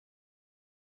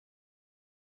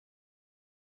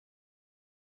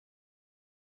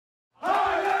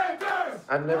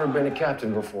I've never been a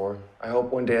captain before. I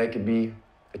hope one day I could be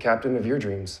the captain of your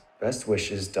dreams. Best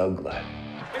wishes, Doug Glatt.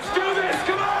 Let's do this!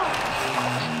 Come on!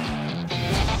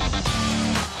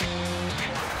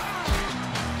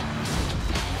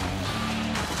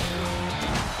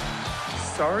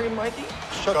 Sorry, Mikey?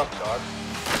 Shut up, dog.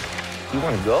 You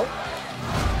want to go?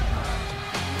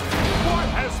 What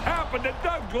has happened to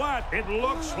Doug Glatt? It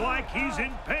looks like he's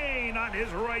in pain on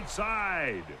his right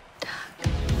side.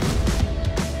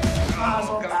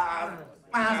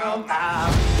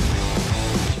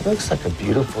 She looks like a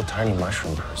beautiful tiny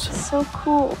mushroom person. So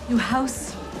cool. New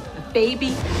house, a baby.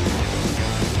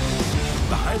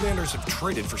 The Highlanders have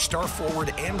traded for star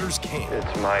forward Anders Kane.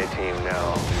 It's my team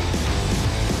now.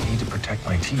 I need to protect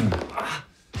my team.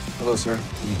 Hello, sir.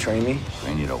 Will you train me?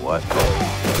 Train you to what?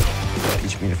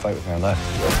 Teach me to fight with my left.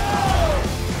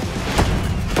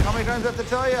 How many times do I have to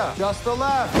tell you? Just the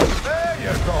left. There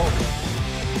you go.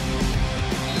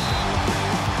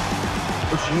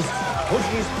 Oh, jeez. Oh,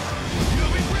 jeez.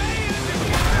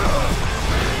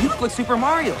 You look like Super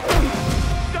Mario.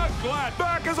 Doug Glatt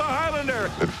back as a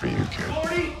Highlander. Good for you, kid.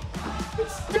 40.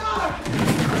 It's Doug!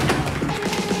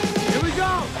 Here we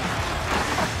go.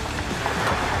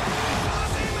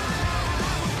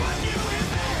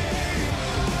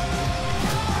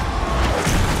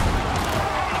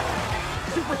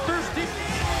 Super thirsty.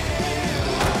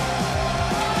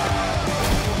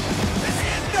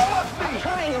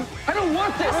 I don't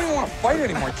want this. I don't even want to fight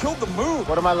anymore. I killed the mood.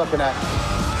 What am I looking at?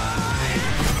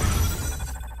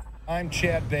 I'm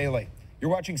Chad Bailey.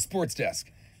 You're watching Sports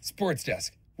Desk. Sports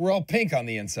Desk. We're all pink on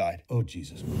the inside. Oh,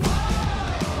 Jesus.